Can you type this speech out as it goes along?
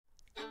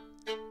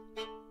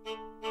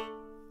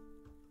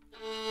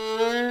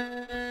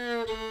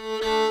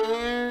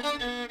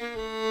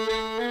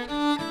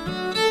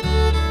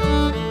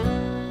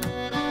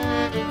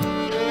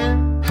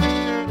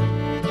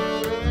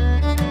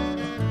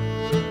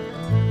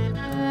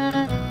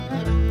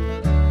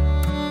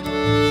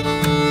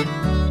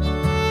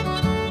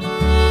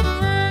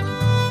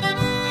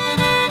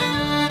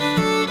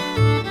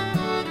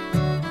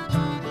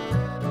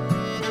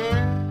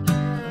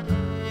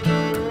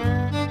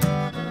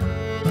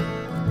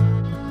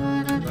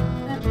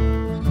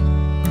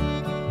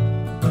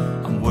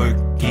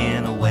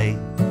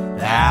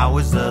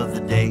hours of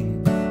the day,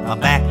 my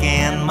back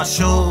and my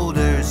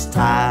shoulders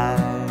tired.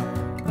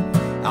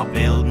 I'll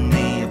build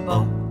me a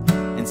boat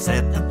and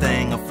set the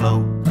thing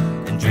afloat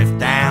and drift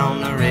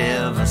down the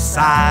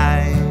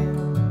riverside.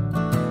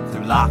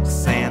 Through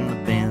locks and the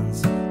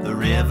bends, the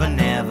river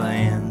never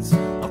ends.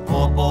 A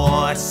poor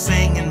boy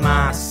singing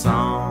my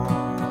song.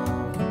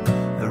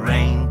 The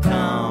rain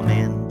come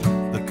in,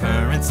 the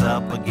current's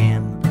up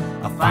again.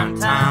 I find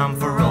time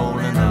for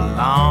rolling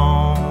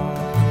along.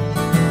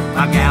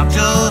 My gal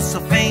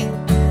Josephine,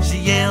 she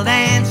yelled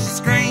and she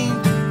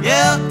screamed.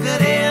 You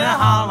could hear her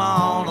holler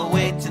all the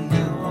way to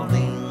New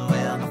Orleans.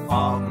 Well, the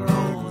fog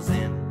rolls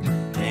in,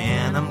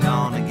 then I'm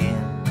gone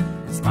again.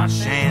 It's my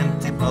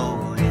shanty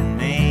boat in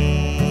me.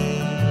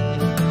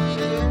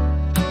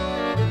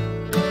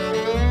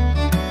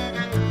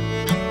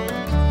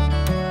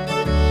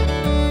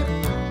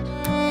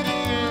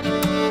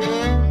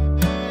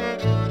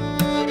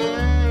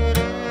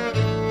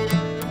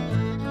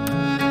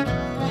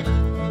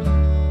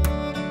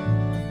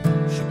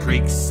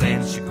 Creaks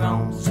and she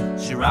groans,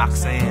 she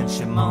rocks and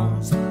she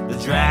moans. The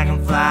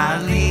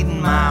dragonfly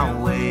leading my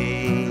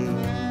way.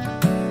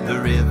 The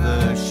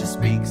river she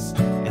speaks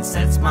and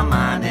sets my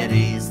mind at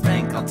ease.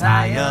 Think I'll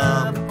tie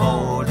up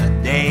for the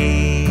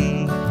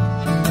day.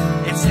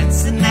 In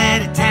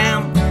Cincinnati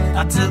town,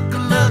 I took a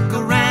look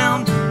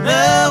around.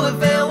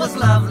 Louisville was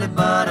lovely,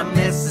 but I'm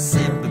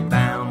Mississippi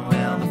bound.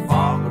 Well, the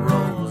fog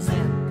rolls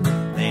in,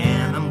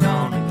 then I'm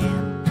gone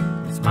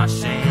again. It's my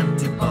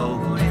shanty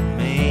boat and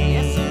me.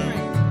 Yes, sir.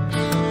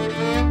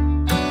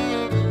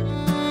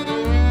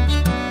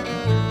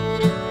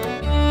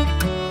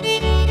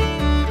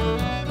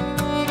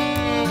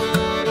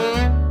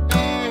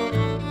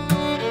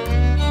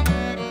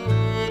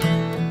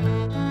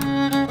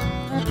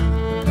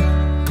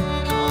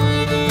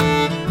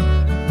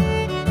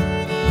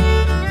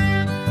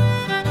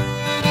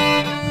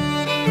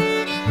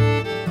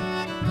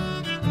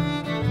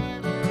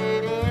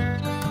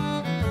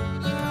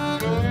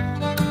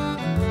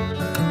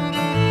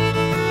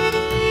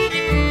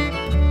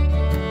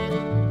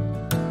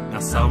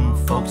 Some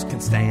folks can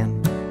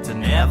stand to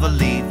never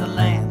leave the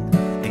land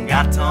and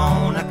got to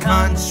own a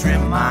country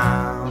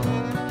mile.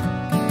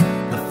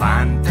 The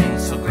fine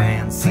things so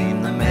grand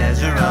seem the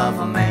measure of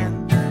a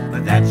man,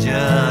 but that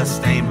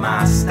just ain't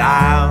my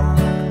style.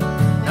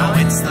 No,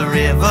 it's the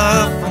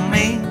river for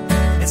me.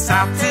 It's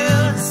out to